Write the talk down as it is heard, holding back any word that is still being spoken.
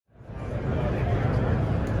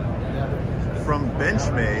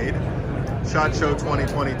Benchmade SHOT Show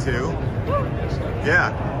 2022.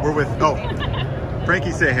 Yeah, we're with, oh,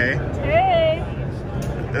 Frankie, say hey. Hey.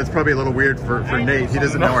 That's probably a little weird for Nate. He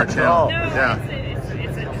doesn't know our channel. No, yeah.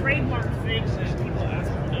 It's a trademark thing that people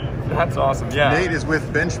ask for. That's awesome, yeah. Nate is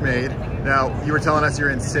with Benchmade. Now, you were telling us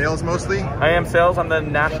you're in sales mostly? I am sales. I'm the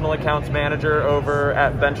national accounts manager over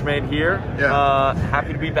at Benchmade here. Yeah.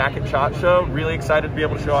 Happy to be back at SHOT Show. Really excited to be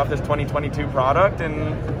able to show off this 2022 product,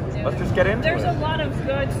 and let's just get into it. There's a lot of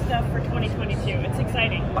good stuff for 2022. It's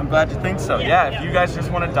exciting. I'm glad you think so. Yeah, if you guys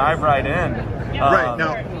just want to dive right in. Yeah. Right,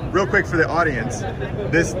 now, real quick for the audience,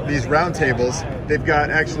 these round tables, they've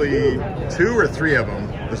got actually 2 or 3 of them.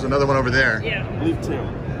 There's another one over there. Yeah. I believe 2.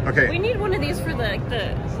 Okay. We need one of these for the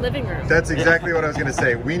living room. That's exactly what I was going to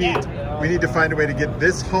say. We need to find a way to get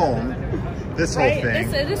this home, this whole thing.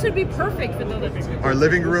 This would be perfect for the living room. Our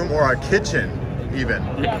living room or our kitchen, even.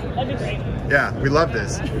 Yeah, that'd be great. Yeah, we love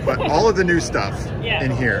this. But all of the new stuff in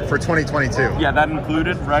here for 2022. Yeah, that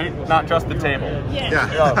included, right? Not just the table. Yes.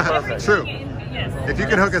 Yeah, Oh, perfect. True. Yes. If you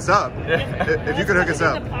can hook us up. If you can hook us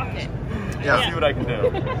up. In the pocket. I'll see what I can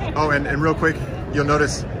do. Oh, and real quick, you'll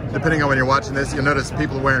notice, depending on when you're watching this, you'll notice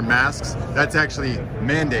people wearing masks. That's actually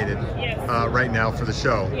mandated right now for the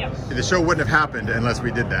show. Yep. The show wouldn't have happened unless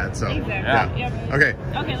we did that. So, Exactly. yeah. Yep. Okay.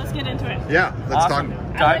 Okay, let's get into it. Yeah, let's Awesome.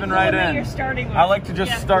 talk. Diving right in. You're starting with. I like to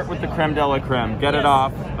just start with the creme de la creme. Get it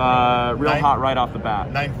off real hot right off the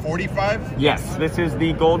bat. 945? Yes, this is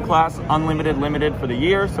the gold class unlimited limited for the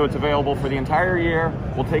year, so it's available for the entire year.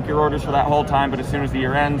 We'll take your orders for that whole time, but as soon as the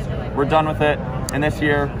year ends, we're done with it. And this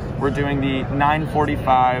year, we're doing the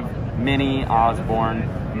 945 Mini Osborne.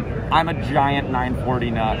 I'm a giant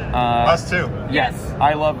 940 nut. Us too. Yes,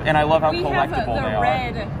 I love how we collectible have they the are.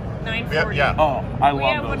 red 940. Yeah. Oh, I We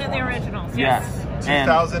love have those one of the ones. originals. Yes.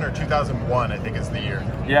 2000 or 2001, I think is the year.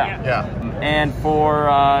 Yeah. Yeah. And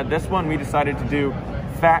for this one, we decided to do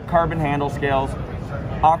fat carbon handle scales,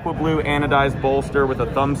 aqua blue anodized bolster with a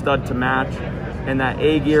thumb stud to match, and that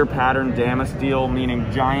A-gear pattern Damasteel, meaning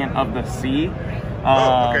giant of the sea.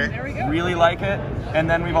 Okay. There we go. Really like it. And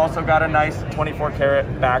then we've also got a nice 24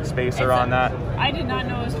 karat back spacer on that. I did not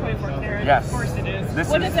know it was 24 karat. Yes. Of course it is.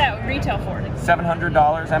 What does that retail for? $700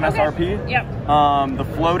 MSRP. Okay. Yep. The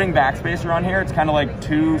floating backspacer on here, it's kind of like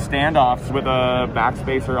 2 standoffs with a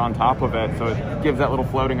backspacer on top of it, so it gives that little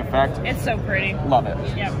floating effect. It's so pretty. Love it.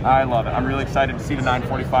 Yep. I love it. I'm really excited to see the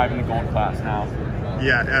 945 in the gold class now.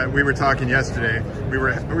 Yeah, we were talking yesterday. We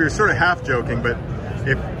were sort of half joking, but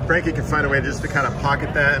if Frankie can find a way just to kind of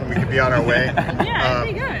pocket that and we could be on our way. Yeah,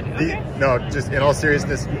 it'd be good. Okay. No, just in all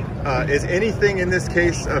seriousness, is anything in this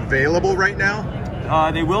case available right now?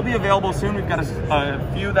 They will be available soon. We've got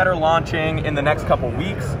a few that are launching in the next couple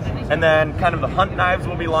weeks. And then kind of the hunt knives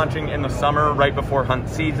will be launching in the summer, right before hunt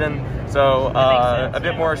season. So a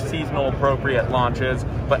bit more seasonal appropriate launches,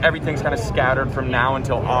 but everything's kind of scattered from now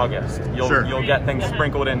until August. You'll get things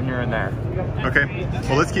sprinkled in here and there. Okay,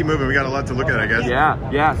 well let's keep moving. We got a lot to look at, I guess.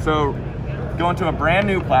 Yeah, so going to a brand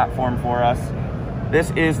new platform for us.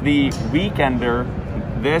 This is the Weekender.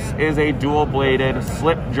 This is a dual bladed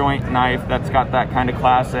slip joint knife that's got that kind of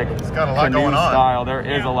classic canoe style. There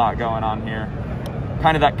is a lot going on here.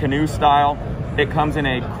 Kind of that canoe style. It comes in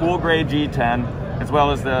a cool gray G10, as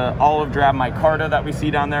well as the olive drab micarta that we see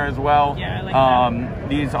down there as well. Yeah, I like that.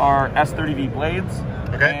 These are S30V blades.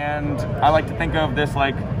 Okay. And I like to think of this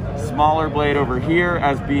like smaller blade over here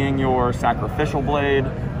as being your sacrificial blade.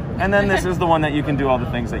 And then this is the one that you can do all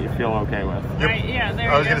the things that you feel okay with. Right, yeah,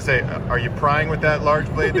 there I was going to say, are you prying with that large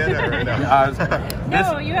blade then? Or no?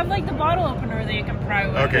 No, you have like the bottle opener that you can pry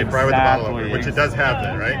with. Okay, pry with the bottle opener, which it does have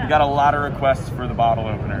then, right? We got a lot of requests for the bottle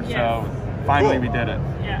opener, so finally we did it.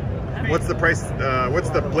 Yeah. What's the price,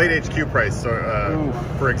 what's the BladeHQ price,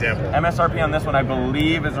 for example? MSRP on this one, I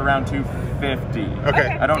believe, is around $250. Okay.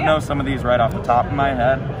 I don't know some of these right off the top of my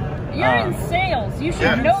head. You're in sales. You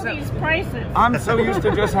should know these prices. I'm so used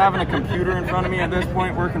to just having a computer in front of me at this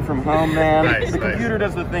point, working from home, man. Nice, the computer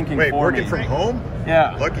does the thinking for me. Wait, working from home?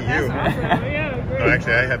 Yeah. Lucky you. No,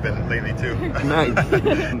 actually, I have been lately too. Nice.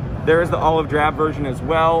 There is the olive drab version as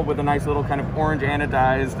well, with a nice little kind of orange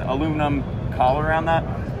anodized aluminum collar around that.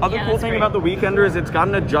 Other cool thing about the Weekender is it's got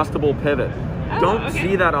an adjustable pivot. Don't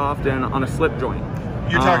see that often on a slip joint.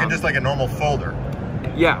 You're talking just like a normal folder.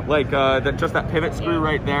 Yeah, like just that pivot screw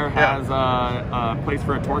right there has a place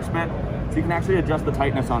for a torque spit, so you can actually adjust the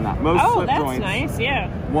tightness on that. Most slip joints nice,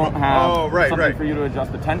 won't have something for you to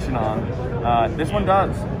adjust the tension on. This one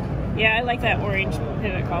does. Yeah, I like that orange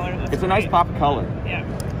pivot collar. It's a nice pop of color. Yeah.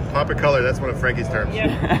 Pop of color, that's one of Frankie's terms.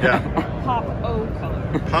 Yeah. Pop-o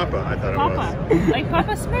color. Papa, I thought it was. Like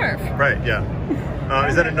Papa Smurf. Right, yeah.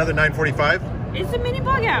 Is that another 945? It's the mini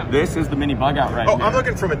bug out. This is the mini bug out right Oh, here. I'm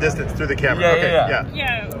looking from a distance through the camera. Yeah, okay, yeah.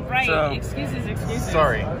 Yeah, right. So- excuses.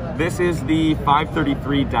 Sorry. This is the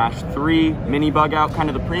 533-3 mini bug out, kind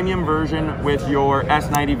of the premium version with your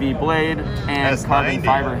S90V blade and S90. carbon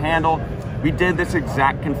fiber handle. We did this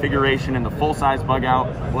exact configuration in the full-size bug out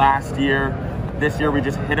last year. This year we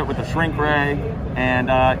just hit it with the shrink ray, and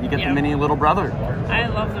you get the mini little brother. I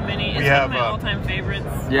love the mini. It's We one have, of my all-time favorites.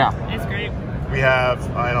 Yeah. It's great. We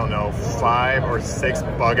have, I don't know, 5 or 6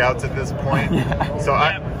 bug outs at this point. So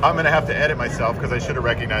I'm going to have to edit myself because I should have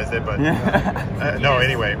recognized it. But no,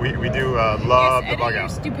 anyway, we do love the bug out.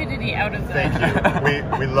 Stupidity out of Thank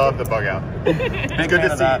you. We love the bug out.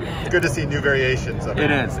 It's good to see new variations of it.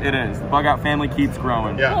 It is. The bug out family keeps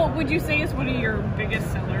growing. Yeah. Well, would you say it's one of your biggest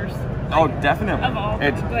sellers? Oh, definitely. Of all,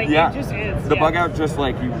 It's, like, yeah. it just is. The bug out, just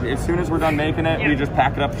like as soon as we're done making it, we just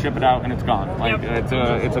pack it up, ship it out, and it's gone. Like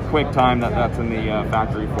it's a quick time that's in the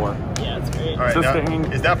factory for. Yeah, it's great. All right, So now,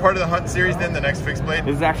 staying- is that part of the hunt series then, the next fixed blade?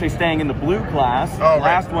 This is actually staying in the blue class. Oh,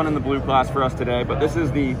 Last one in the blue class for us today, but this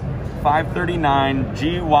is the 539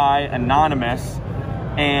 GY Anonymous.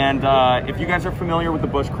 And if you guys are familiar with the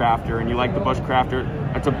Bushcrafter and you like the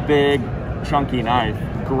Bushcrafter, it's a big, chunky knife.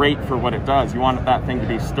 Great for what it does. You want that thing to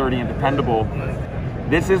be sturdy and dependable.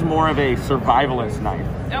 This is more of a survivalist knife.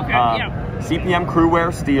 Okay, CPM crew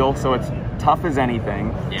wear steel, so it's tough as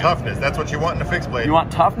anything. Toughness, that's what you want in a fixed blade. You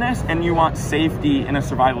want toughness and you want safety in a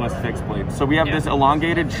survivalist fixed blade. So we have this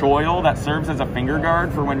elongated choil that serves as a finger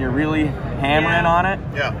guard for when you're really hammering on it.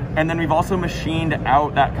 Yeah. And then we've also machined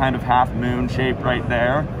out that kind of half moon shape right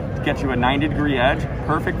there to get you a 90-degree edge,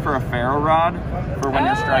 perfect for a ferro rod for when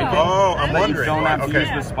you're striking. Oh, I'm wondering. You don't have to Okay. use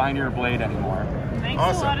the spinier blade anymore. Makes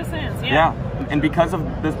Awesome. a lot of sense. Yeah, and because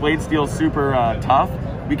of this blade steel is super tough,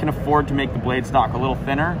 we can afford to make the blade stock a little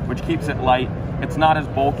thinner, which keeps it light. It's not as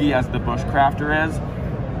bulky as the Bushcrafter is.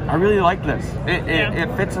 I really like this.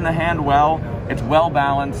 It fits in the hand well. It's well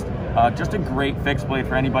balanced. Just a great fixed blade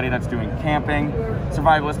for anybody that's doing camping,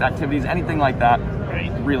 survivalist activities, anything like that.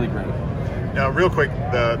 Right. Really great. Now, real quick,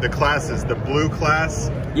 the classes, the blue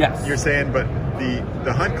class, Yes. you're saying, but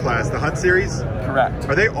the hunt class, the hunt series, Correct.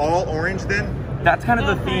 are they all orange then? That's kind of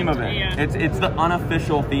the theme of it. Yeah. It's the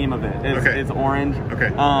unofficial theme of it. It's orange. Okay.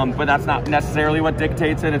 But that's not necessarily what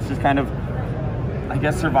dictates it. It's just kind of, I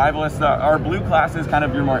guess, survivalist. Our blue class is kind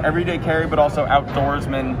of your more everyday carry, but also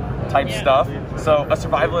outdoorsman type stuff. So a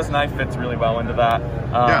survivalist knife fits really well into that.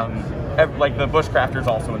 Like the Bushcrafter is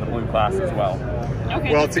also in the blue class as well.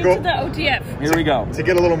 Okay, Well, let's to get go- to the OTF. Here we go. To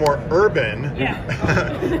get a little more urban, Yeah.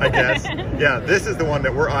 I guess. Yeah, this is the one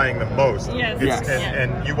that we're eyeing the most. Yes. Yes.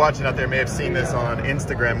 And you watching out there may have seen this on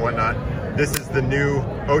Instagram and whatnot. This is the new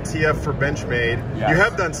OTF for Benchmade. Yes. You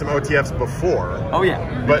have done some OTFs before. Oh yeah,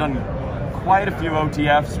 we've But- done quite a few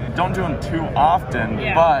OTFs. Don't do them too often,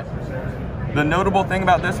 Yeah. but the notable thing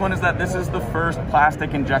about this one is that this is the first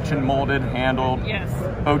plastic injection molded handled Yes.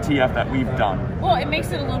 OTF that we've done. Well, it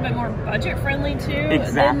makes it a little bit more budget friendly too than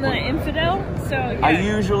Exactly. the Infidel. So yeah. I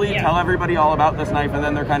usually tell everybody all about this knife and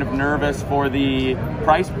then they're kind of nervous for the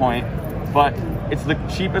price point, but it's the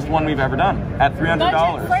cheapest one we've ever done at $300.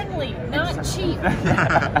 budget friendly, not cheap.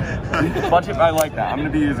 Budget, I like that. I'm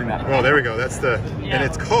going to be using that. Well, there we go. That's the, and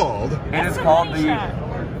it's called It is That's a called money the shot.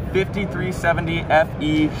 5370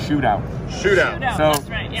 FE Shootout. Shootout. Shootout. So That's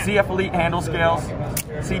right, yeah. CF Elite handle scales,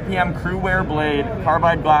 CPM crew wear blade,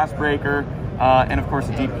 carbide glass breaker, and of course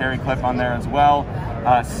a deep carry clip on there as well.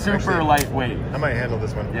 Super Actually, lightweight. I might handle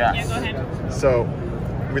this one. Yes. Yeah, go ahead. So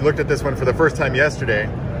we looked at this one for the first time yesterday.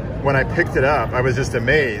 When I picked it up, I was just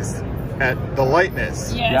amazed at the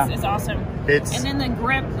lightness. Yes, Yeah. it's awesome. It's And then the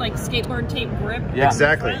grip, like skateboard tape grip. Yeah.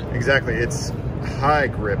 exactly, Front. exactly. It's high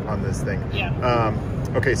grip on this thing. Yeah.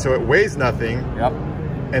 Okay, so it weighs nothing, Yep.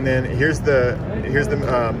 and then here's the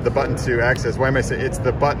button to access. Why am I saying it's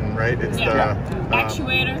the button, right? It's Yeah. the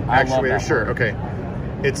Actuator. I love actuator. that Sure. word. Okay.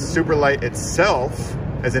 It's super light itself,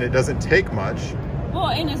 as in it doesn't take much. Well,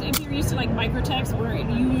 and if you're used to like microtext where it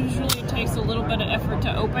usually takes a little bit of effort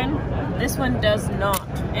to open, this one does not,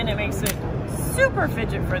 and it makes it super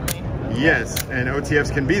fidget friendly. Yes, and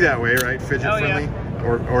OTFs can be that way, right? Fidget Oh, yeah.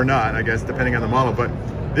 friendly, or not, I guess, depending on the model. But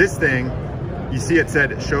this thing, you see it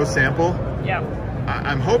said show sample. Yeah.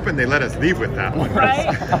 I'm hoping they let us leave with that one. Right?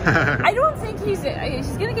 I don't think he's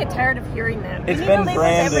gonna get tired of hearing that. It's We need been to leave with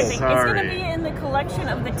branded. everything. It's Sorry. gonna be in the collection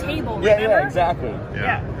of the table. Yeah, remember? yeah, exactly.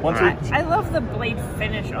 Yeah. Once All we- right. I love the blade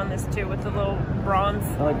finish on this too, with the little bronze.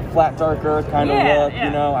 Like flat dark earth kind of Yeah, look, yeah.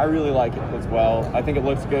 you know. I really like it as well. I think it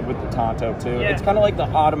looks good with the Tonto too. Yeah. It's kind of like the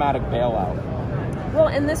automatic bailout. Well,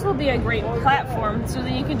 and this will be a great platform so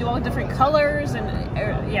that you can do all different colors and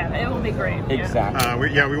yeah, it will be great. Exactly.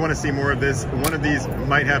 We want to see more of this. One of these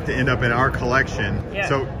might have to end up in our collection. Yeah.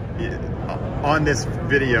 So on this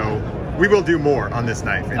video, we will do more on this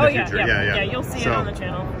knife in the future. Yeah, you'll see it on the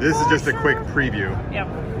channel. This is just a quick preview. Yep.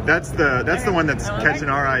 That's the one that's catching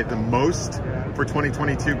our eye the most for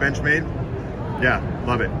 2022 Benchmade. Yeah,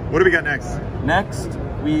 love it. What do we got next? Next,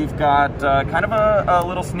 we've got kind of a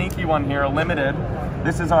little sneaky one here, a limited.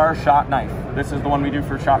 This is our shot knife. This is the one we do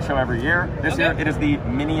for SHOT Show every year. This year it is the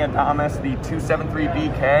Mini Adamas, the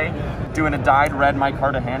 273BK, doing a dyed red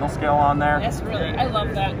micarta handle scale on there. That's really, I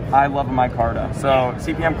love that. I love a micarta. So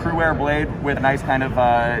CPM Crew Wear blade with a nice kind of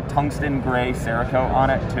tungsten gray Cerakote on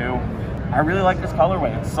it too. I really like this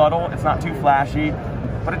colorway. It's subtle, it's not too flashy,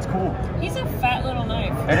 but it's cool. He's a fat little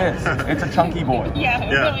knife. It is. It's a chunky boy. Yeah,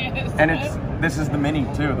 it really is. And this is the mini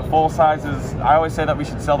too. The full size is, I always say that we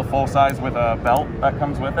should sell the full size with a belt that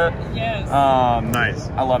comes with it. Yes. Nice.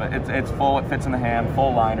 I love it. It's full, it fits in the hand,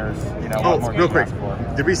 full liners. You know, oh, what more real quick. for?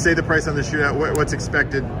 Did we say the price on the shootout? What's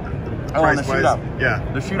expected on the price-wise? shootout. Yeah.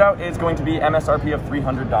 The shootout is going to be MSRP of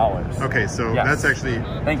 $300. Okay, so Yes. that's actually,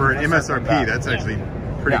 Thank for you an for MSRP, that. that's actually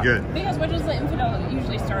pretty good. Because what does the Infidel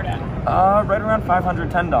usually start at? Right around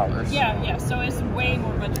 $510. Yeah, so it's way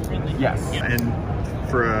more budget friendly. Yes. Yeah. And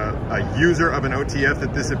for a user of an OTF,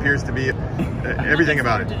 that this appears to be everything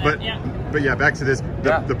about it. But yeah, back to this,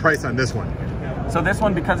 the price on this one. So this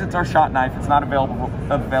one, because it's our shot knife, it's not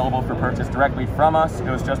available for purchase directly from us. It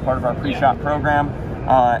was just part of our pre-shot program.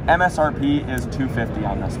 MSRP is $250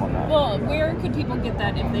 on this one though. Well, where could people get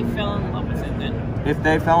that if they fell in love with it then? If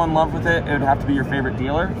they fell in love with it, it would have to be your favorite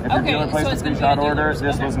dealer. If your dealer placed a pre-shot order,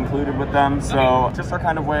 this was included with them. So just our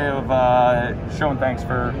kind of way of showing thanks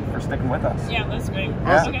for sticking with us. Yeah, that's great.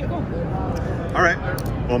 Awesome. Okay, cool. All right.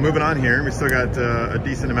 Well, moving on here, we still got a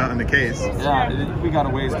decent amount in the case. Yeah, we got a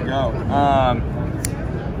ways to go.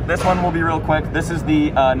 This one will be real quick. This is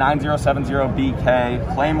the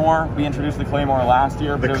 9070BK Claymore. We introduced the Claymore last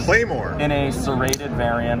year. The Claymore? In a serrated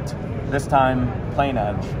variant. This time, plain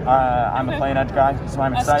edge. I'm a plain edge guy, so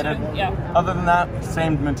I'm excited. Other than that,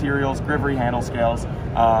 same materials, Grivery handle scales,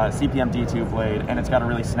 CPM D2 blade, and it's got a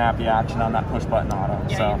really snappy action on that push button auto.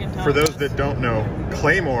 So, for those that don't know,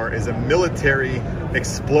 Claymore is a military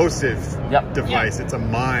explosive device. It's a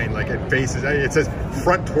mine, like it faces, it says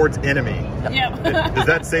front towards enemy. Does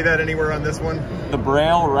that say that anywhere on this one? The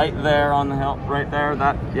braille right there on the hilt, right there,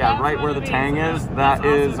 that, right where the tang is, that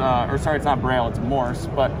is, or sorry, it's not braille, it's Morse,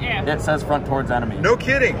 but it says front towards enemy. No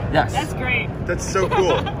kidding. Yes. That's great. That's so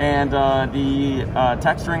cool. And the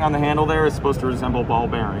texturing on the handle there is supposed to resemble ball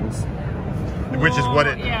bearings. Which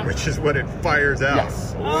is what it fires out.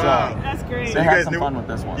 Yes. Oh, that's great. So you guys knew fun with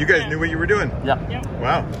this one. You guys knew what you were doing. Yep.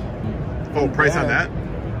 Wow. Oh, price on that?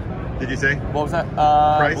 Did you say? What was that?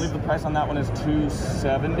 Price? I believe the price on that one is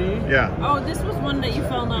 $270. Yeah. Oh, this was one that you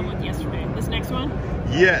fell in love with yesterday. This next one?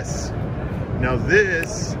 Yes. Now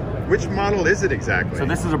this, which model is it exactly? So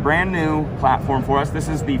this is a brand new platform for us. This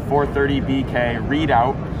is the 430BK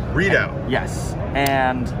Readout. Readout? Yes.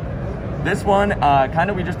 And this one,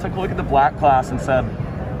 we just took a look at the black class and said,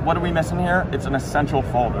 what are we missing here? It's an essential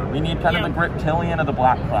folder. We need kind of the Griptilian of the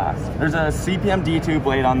black class. There's a CPM D2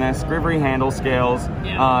 blade on this, Grivery handle scales.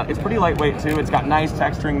 It's pretty lightweight too. It's got nice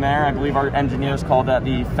texturing there. I believe our engineers called that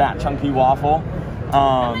the fat chunky waffle.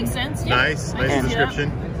 That makes sense. Nice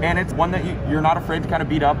description. And it's one that you're not afraid to kind of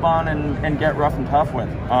beat up on and get rough and tough with.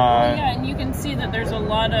 And you can see that there's a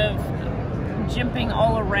lot of jimping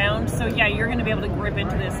all around, so you're going to be able to grip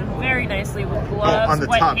into this very nicely with gloves, on the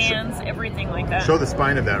wet top, hands, everything like that. Show the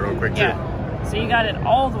spine of that real quick too. So you got it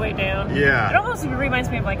all the way down. Yeah. It almost reminds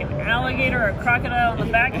me of like an alligator or a crocodile in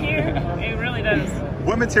the back here. It really does.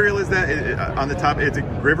 What material is that on the top? It's a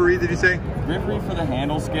Grivery, did you say? Grivery for the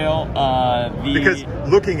handle scale. Because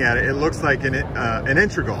looking at it, it looks like an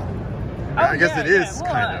integral. I guess it is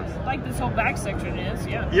kind of. Like this whole back section is,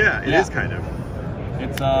 Yeah, it is kind of.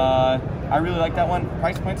 It's I really like that one.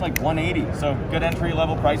 Price point's like $180, so good entry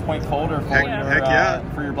level price point folder for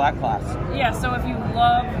for your black class. Yeah, so if you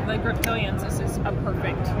love the Griptilians, this is a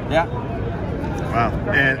perfect. Yeah. Wow.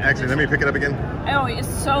 And actually, let me pick it up again. Oh, it's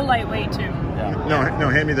so lightweight too. Yeah. No,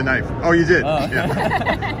 hand me the knife. Oh, you did.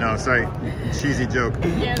 Yeah. No, sorry, cheesy joke.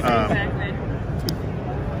 Yes, exactly.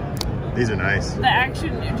 These are nice. The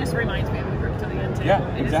action, it just reminds me of the Griptilian too. Yeah,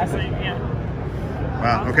 exactly.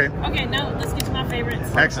 Wow, okay. Okay, now let's get to my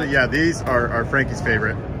favorites. Actually, these are Frankie's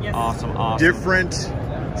favorite. Yes. Awesome.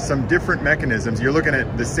 Some different mechanisms. You're looking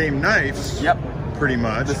at the same knife. Yep. Pretty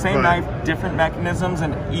much. The same knife, different mechanisms,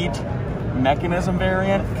 and each mechanism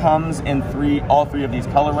variant comes in all three of these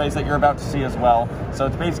colorways that you're about to see as well. So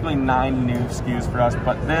it's basically 9 new SKUs for us,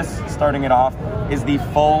 but this, starting it off, is the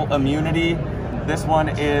full immunity. This one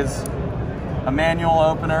is a manual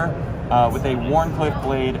opener with a Wharncliffe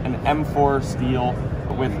blade, an M4 steel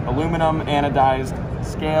with aluminum anodized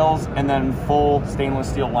scales, and then full stainless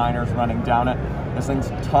steel liners running down it. This thing's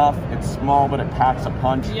tough, it's small, but it packs a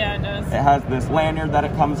punch. Yeah, it does. It has this lanyard that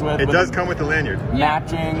it comes with. It does come with the lanyard.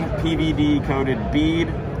 Matching PVD coated bead.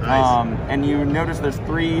 Nice. And you notice there's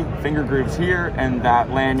 3 finger grooves here, and that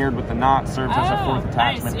lanyard with the knot serves as a 4th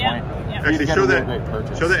attachment point. Yeah. Actually, show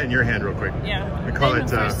that in your hand real quick. Yeah. We call it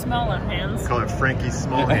small on hands. Call it Frankie's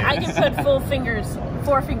small hand. I can put 4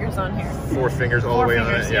 fingers on here. 4 fingers all the way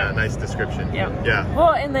on it. Yeah. Yeah, nice description. Yeah. Yeah.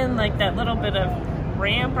 Well, and then like that little bit of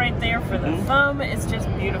ramp right there for the thumb is just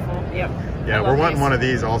beautiful. Yep. Yeah, we're wanting one of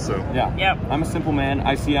these also. Yeah. Yep. I'm a simple man.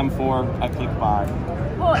 I see M4. I click buy.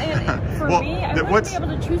 Well, and for me, I want to be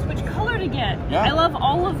able to choose which color to get. Yeah. I love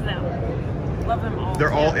all of them. Love them all.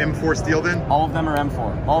 They're all M4 steel then? All of them are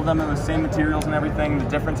M4. All of them are the same materials and everything. The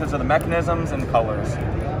differences are the mechanisms and colors.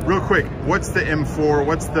 Real quick, what's the M4?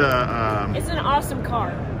 What's the... It's an awesome car.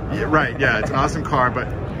 Yeah, right, yeah, it's an awesome car, but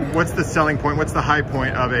what's the selling point? What's the high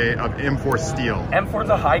point of M4 steel? M4 is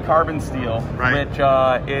a high carbon steel, right, which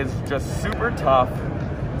is just super tough,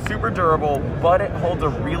 super durable, but it holds a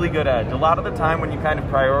really good edge. A lot of the time when you kind of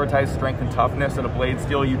prioritize strength and toughness in a blade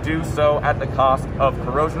steel, you do so at the cost of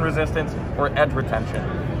corrosion resistance or edge retention.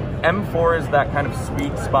 M4 is that kind of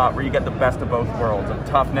sweet spot where you get the best of both worlds, of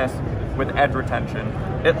toughness with edge retention.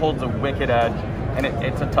 It holds a wicked edge, and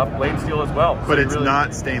it's a tough blade steel as well. But so it's really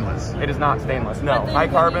not stainless. It is not stainless, no. High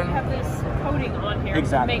carbon. You have this coating on here.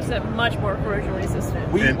 Exactly. It makes it much more corrosion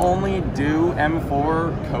resistant. We only do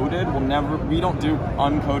M4 coated. We don't do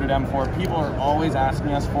uncoated M4. People are always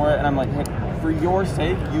asking us for it, and I'm like, hey, for your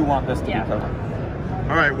sake, you want this to be coated.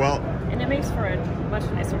 All right, well. And it makes for a much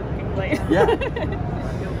nicer looking blade. Yeah.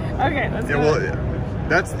 Okay, let's go. Well,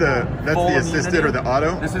 that's the assisted immunity, or the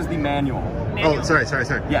auto? This is the manual. Oh, sorry.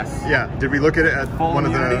 Yes. Yeah. Did we look at it at full one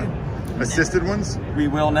immunity. Of the assisted ones? We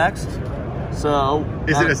will next. So.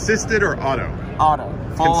 Is it assisted or auto? Auto.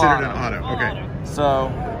 Full Considered auto. an auto. Okay.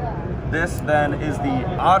 So this then is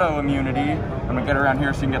the auto immunity. I'm gonna get around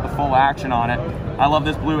here so you can get the full action on it. I love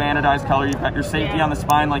this blue anodized color. You've got your safety on the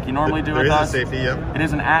spine like you normally do with us. There is a safety, yep. It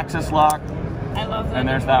is an axis lock. I love that. And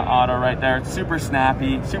there's that auto right there. It's super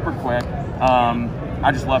snappy, super quick.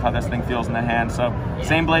 I just love how this thing feels in the hand. So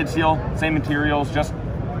same blade steel, same materials, just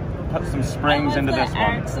put some springs into this one.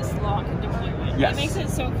 Axis lock deployment. Yes. It makes it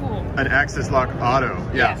so cool. An axis lock auto.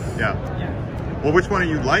 Yeah. Yes. Yeah. Well, which one are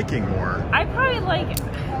you liking more? I probably like,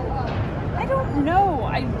 I don't know.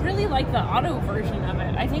 I really like the auto version of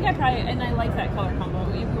it. I think I like that color combo.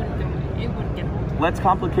 It wouldn't get old. Let's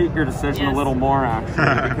complicate your decision a little more,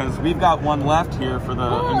 actually, because we've got one left here for the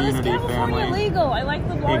immunity it's California family. Legal. I like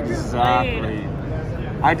the larger blade.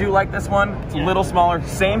 I do like this one. It's a little smaller.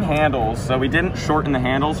 Same handles, so we didn't shorten the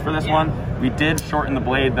handles for this one. We did shorten the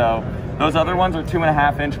blade, though. Those other ones are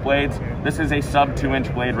 2.5-inch blades. This is a sub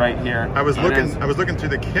 2-inch blade right here. I was looking through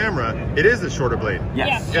the camera. It is a shorter blade.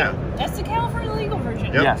 Yes. Yeah. That's the California Legal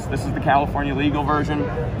version. Yep. Yes, this is the California Legal version.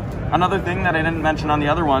 Another thing that I didn't mention on the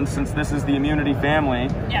other ones, since this is the immunity family,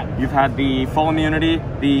 you've had the full immunity,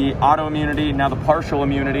 the auto immunity, now the partial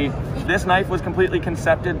immunity. This knife was completely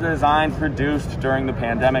concepted, designed, produced during the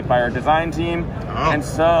pandemic by our design team. And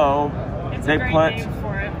so they put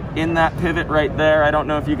in that pivot right there, I don't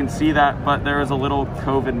know if you can see that, but there is a little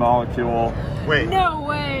COVID molecule. Wait. No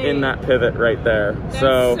way. In that pivot right there. That's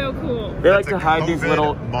so cool. They like to hide these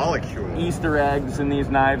little molecule Easter eggs in these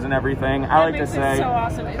knives and everything. I like to say so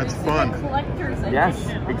awesome. That's fun. Collector's edition. Yes,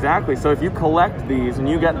 exactly. So if you collect these and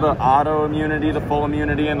you get the auto immunity, the full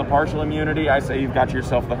immunity, and the partial immunity, I say you've got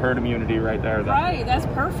yourself the herd immunity right there. Right, that's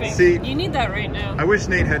perfect. See, you need that right now. I wish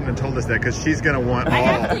Nate hadn't told us that, because she's gonna want all. I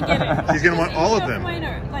have to get it. She's gonna want all of them.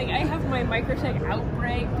 Like I have my Microtech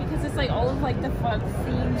Outbreak because it's like all of like the fun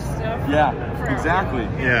theme stuff. Yeah, exactly.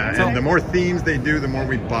 Yeah, so, and the more themes they do, the more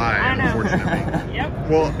we buy, unfortunately. Yep.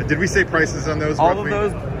 Well, did we say prices on those? All of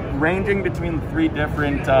those ranging between the 3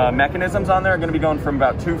 different mechanisms on there are going to be going from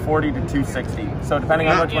about $240 to $260. So depending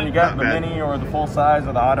on which one you get, the mini or the full size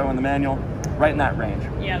or the auto and the manual, right in that range.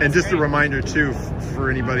 Yeah, and just a reminder too, for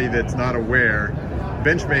anybody that's not aware,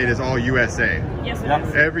 Benchmade is all USA. Yes, it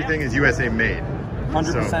is. Everything is USA made.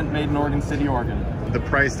 100% made in Oregon City, Oregon. The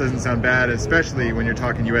price doesn't sound bad, especially when you're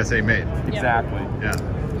talking USA made. Exactly. Yeah.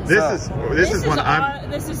 This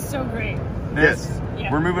is so great.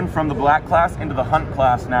 We're moving from the black class into the hunt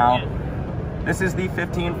class now. This is the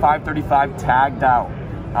 15535 tagged out.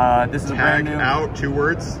 This is a brand new. Tagged out, 2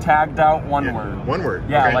 words? Tagged out, 1 word. 1 word.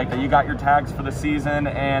 Yeah, okay. like you got your tags for the season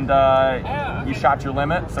and you shot your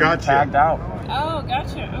limit, so you're tagged out. Oh,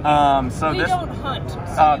 gotcha. Okay. So we this, don't hunt.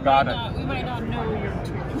 So we might not know your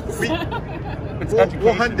terms.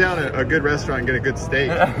 We'll hunt down a good restaurant and get a good steak,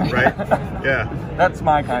 right? Yeah. That's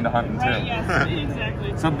my kind of hunting too. Right, yes,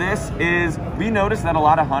 exactly. So this is, we noticed that a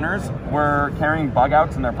lot of hunters were carrying bug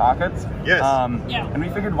outs in their pockets. Yes. Yeah. And we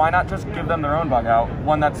figured why not just give them their own bug out.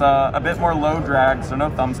 One that's a bit more low drag, so no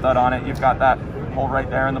thumb stud on it. You've got that hole right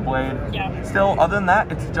there in the blade. Yeah. Still, other than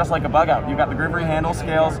that, it's just like a bug out. You've got the Grivery handle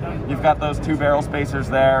scales, you've got those 2 barrel spacers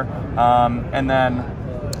there, and then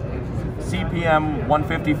CPM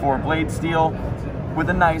 154 blade steel with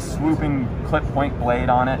a nice swooping clip point blade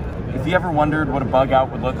on it. If you ever wondered what a bug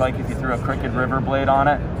out would look like if you threw a Crooked River blade on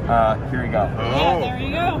it, here you go. Oh, yeah, there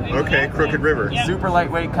you go. Exactly. Okay, Crooked River. Yeah. Super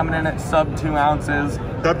lightweight, coming in at sub 2 ounces.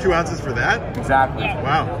 Sub 2 ounces for that? Exactly. Yeah.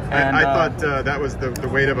 Wow. And, I thought that was the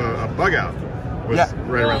weight of a bug out. Was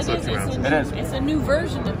right around sub 2 ounces. It is. It's a new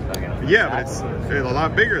version of the bug out. Yeah, but it's a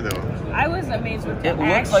lot bigger though. I was amazed with the It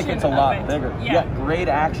looks like it's a lot bigger. Yeah, great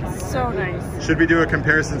action. So nice. Should we do a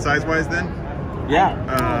comparison size-wise then? Yeah.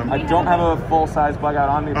 I don't have a full-size bug out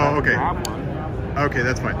on me. Oh, okay. Grab one. Okay,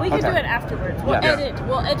 that's fine. We can do it afterwards. We'll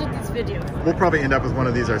edit this video. We'll probably end up with one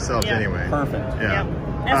of these ourselves anyway. Perfect. Yeah.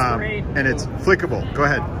 That's great. And it's flickable. Go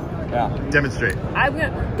ahead. Yeah. Demonstrate.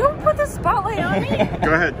 Don't put the spotlight on me.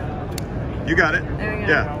 Go ahead. You got it. There you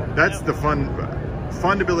go. Yeah. That's the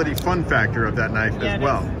fundability, fun factor of that knife as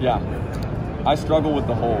well. Yeah. I struggle with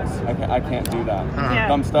the holes. I can't do that.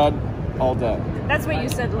 Thumb stud, all day. That's what you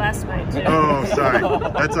said last night too. Oh, sorry.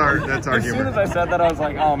 That's our As humor. soon as I said that, I was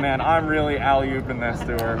like, oh man, I'm really alley-ooping this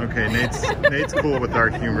to her. Okay, Nate's cool with our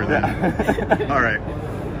humor then. All right.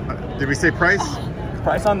 Did we say price?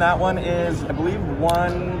 Price on that one is, I believe,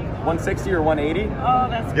 160 or 180. Oh,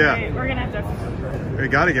 that's great. We're gonna have to. We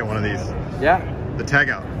got to get one of these. Yeah. The tag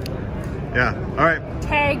out. Yeah. All right.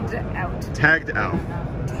 Tagged out. Tagged out.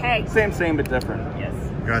 Tagged. Same but different. Yes.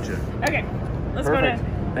 Gotcha. Okay. Let's Perfect. go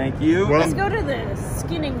to. Thank you. Well, Let's go to the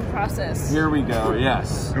skinning process. Here we go.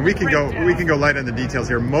 Yes. And we can go light on the details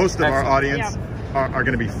here. Most of our audience are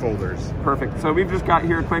going to be folders. Perfect. So we've just got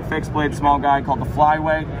here a quick fixed blade small guy called the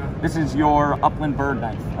Flyway. This is your upland bird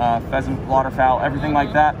knife, pheasant, waterfowl, everything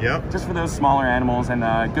like that. Yep. Just for those smaller animals and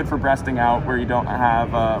good for breasting out where you don't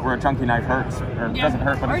have where a chunky knife hurts or doesn't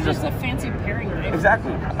hurt, but or it's just a fancy paring knife.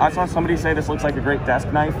 Exactly. I saw somebody say this looks like a great desk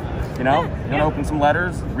knife. You know, you want to open some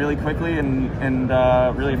letters really quickly and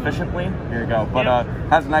really efficiently. Here you go. But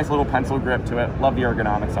has a nice little pencil grip to it. Love the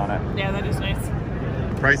ergonomics on it. Yeah, that is nice.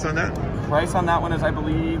 Price on that? Price on that one is, I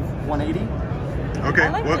believe, 180. Okay.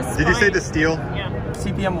 Like what did you say? The steel? Yeah.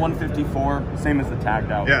 CPM 154, same as the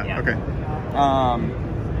tagged out. Yeah. Okay.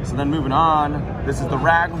 So then moving on, this is the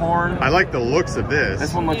Raghorn. I like the looks of this.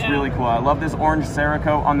 This one looks really cool. I love this orange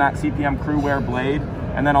Cerakote on that CPM crew wear blade.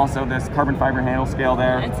 And then also this carbon fiber handle scale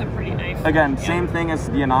there. It's a pretty knife. Again, same thing as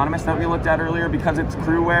the Anonymous that we looked at earlier. Because it's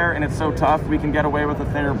crew wear and it's so tough, we can get away with a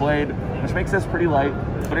thinner blade, which makes this pretty light,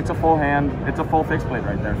 but it's a full hand, it's a full fixed blade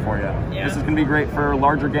right there for you. Yeah. This is gonna be great for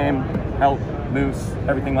larger game, elk, moose,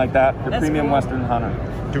 everything like that. Your premium Western hunter.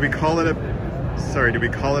 Do we call it a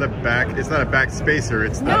back? It's not a back spacer.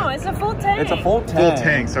 It's no, it's a full tang. It's a full tang. Full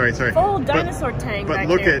tang. Sorry. Full dinosaur tang. But back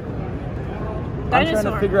look here. at. I'm trying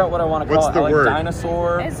to figure out what I want to call What's it. the word?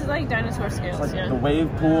 Dinosaur. It's like dinosaur scales. It's like the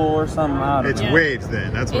wave pool or something. It's waves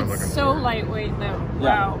then. That's what I'm looking for. It's so lightweight though.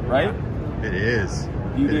 Yeah. Wow. Right? It is.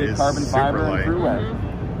 Beauty of carbon fiber and crew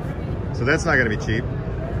wear. So that's not going to be cheap.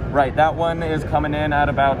 Right. That one is coming in at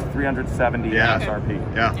about 370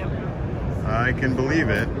 MSRP. Yeah. Yep. I can believe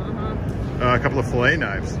it. A couple of fillet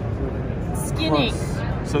knives. Skinning.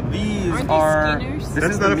 So these Aren't are. they skinners? This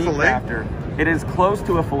That's is not the a meat fillet? crafter. It is close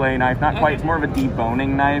to a fillet knife, not quite. It's more of a deboning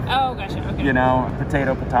knife. Oh, gotcha. Okay. You know,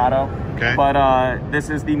 potato. Okay. But this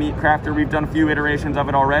is the meat crafter. We've done a few iterations of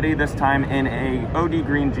it already. This time in a OD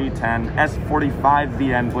Green G10 S45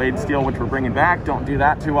 VN blade steel, which we're bringing back. Don't do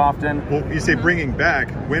that too often. Well, you say bringing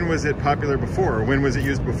back. When was it popular before? Or when was it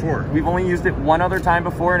used before? We've only used it one other time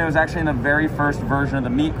before, and it was actually in the very first version of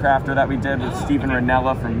the meat crafter that we did with Stephen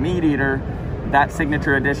Ranella from Meat Eater. That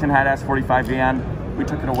signature edition had S45 VN. We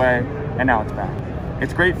took it away, and now it's back.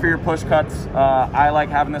 It's great for your push cuts. I like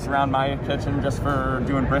having this around my kitchen just for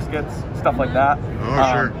doing briskets, stuff like that.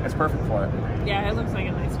 Oh, sure. It's perfect for it. Yeah, it looks like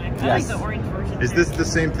a nice knife. Yes. I like the orange version. Is this the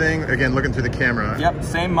same thing? Again, looking through the camera. Yep,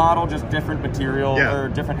 same model, just different material or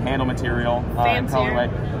different handle material. Fancier.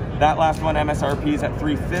 That last one MSRP is at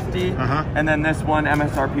 350, and then this one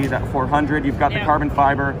MSRP is at 400. You've got the carbon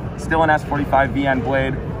fiber, still an S45 VN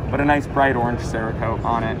blade. but a nice bright orange Cerakote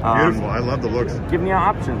on it. Beautiful. I love the looks. Giving you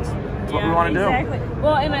options. That's what we want to do.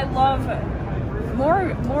 Well, and I love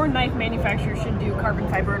more knife manufacturers should do carbon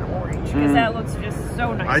fiber and orange because that looks just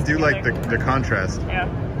so nice. I do like the contrast. Yeah.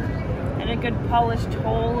 And a good polished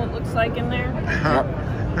hole, it looks like, in there.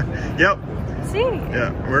 Yep. See?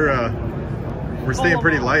 Yeah, we're staying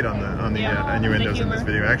pretty light on the innuendos in this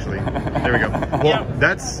video, actually. There we go. Well,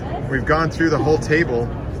 we've gone through the whole table.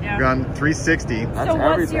 We've gone 360. So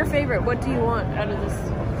what's your favorite? What do you want out of this?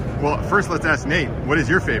 Well, first let's ask Nate, what is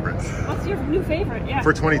your favorite? What's your new favorite? Yeah.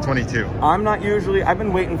 For 2022. I've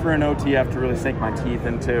been waiting for an OTF to really sink my teeth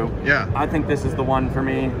into. Yeah. I think this is the one for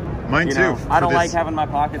me. Mine too. I don't like having my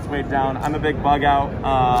pockets weighed down. I'm a big bug out,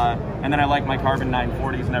 and then I like my carbon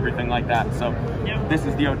 940s and everything like that. So this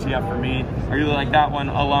is the OTF for me. I really like that one,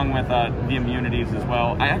 along with the immunities as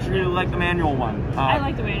well. I actually really like the manual one. I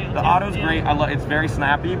like the manual. The auto's great. It's very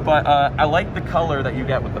snappy, but I like the color that you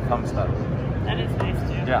get with the thumb stud. That is nice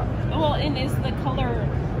too. Yeah. Well, and is the color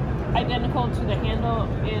identical to the handle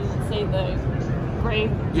in, say, the gray,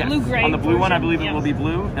 blue-gray? On the blue one, I believe it will be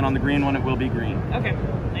blue, and on the green one, it will be green. Okay,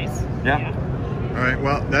 nice. Yeah. All right,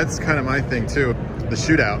 well, that's kind of my thing too. The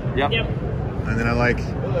shootout. Yep. And then I'm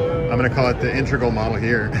going to call it the integral model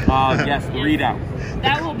here. Yes, the readout.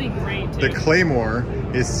 That will be great too. The Claymore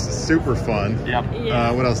is super fun. Yep.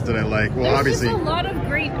 Yeah. What else did I like? Well, There's obviously just a lot of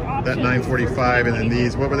great options. that 945 and then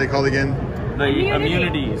these, what were they called again? The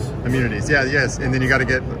immunities. Immunities, yes. And then you got to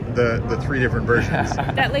get the 3 different versions.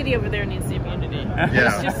 That lady over there needs the immunity.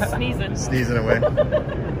 Yeah. She's just sneezing. Sneezing away.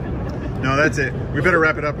 No, that's it. We better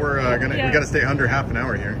wrap it up. We got to stay under half an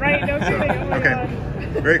hour here. Right, no kidding. Oh my God.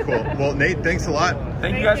 Very cool. Well, Nate, thanks a lot.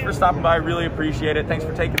 Thank you guys for stopping by. Really appreciate it. Thanks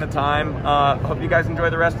for taking the time. Hope you guys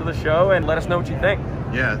enjoy the rest of the show and let us know what you think.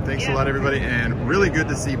 Yeah, thanks a lot, everybody. And really good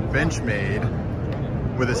to see Benchmade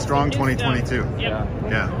with a strong 2022. Yep.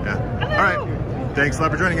 Yeah. All right. Thanks a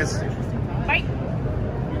lot for joining us. Bye.